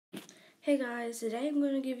Hey guys, today I'm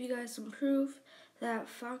going to give you guys some proof that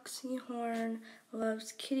Foxyhorn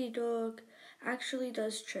loves Kittydog actually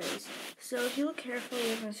does trace. So if you look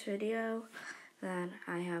carefully in this video that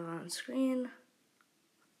I have on screen,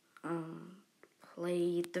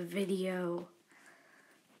 play the video.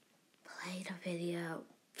 Okay, there you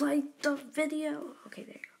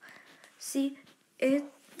go. See, it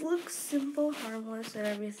looks simple, harmless, and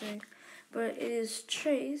everything, but it is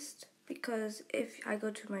traced because if I go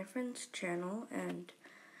to my friend's channel and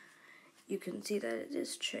you can see that it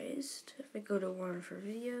is traced. If I go to one for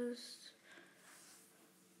videos,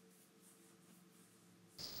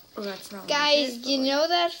 oh, that's not. Guys, you know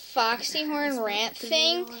that Foxyhorn rant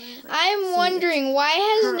thing? I'm wondering why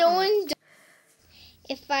has no one done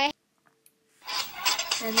if I.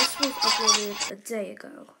 And this was uploaded a day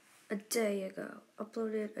ago.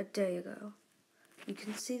 Uploaded a day ago. You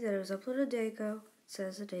can see that it was uploaded a day ago. It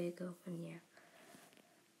says a day ago, and yeah.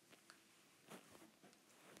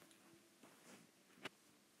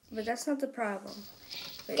 But that's not the problem.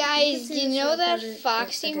 Guys, you know that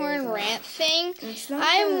Foxyhorn rant thing?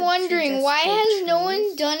 I'm wondering why has no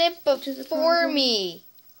one done it before me?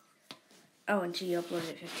 Oh, and she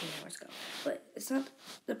uploaded it 15 hours ago. But it's not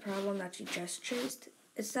the problem that she just traced.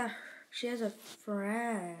 It's that she has a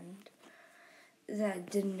friend that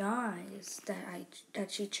denies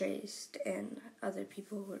that she traced and other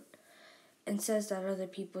people would, and says that other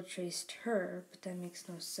people traced her, but that makes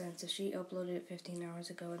no sense if she uploaded it 15 hours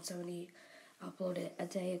ago and somebody uploaded it a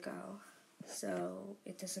day ago. So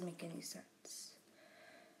it doesn't make any sense.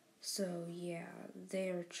 So yeah, they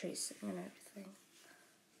are tracing and everything.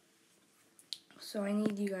 So I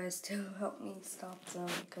need you guys to help me stop them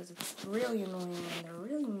because it's really annoying and they're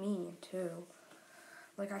really mean too.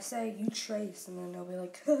 Like I say, you trace, and then they'll be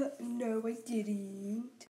like, no, I didn't.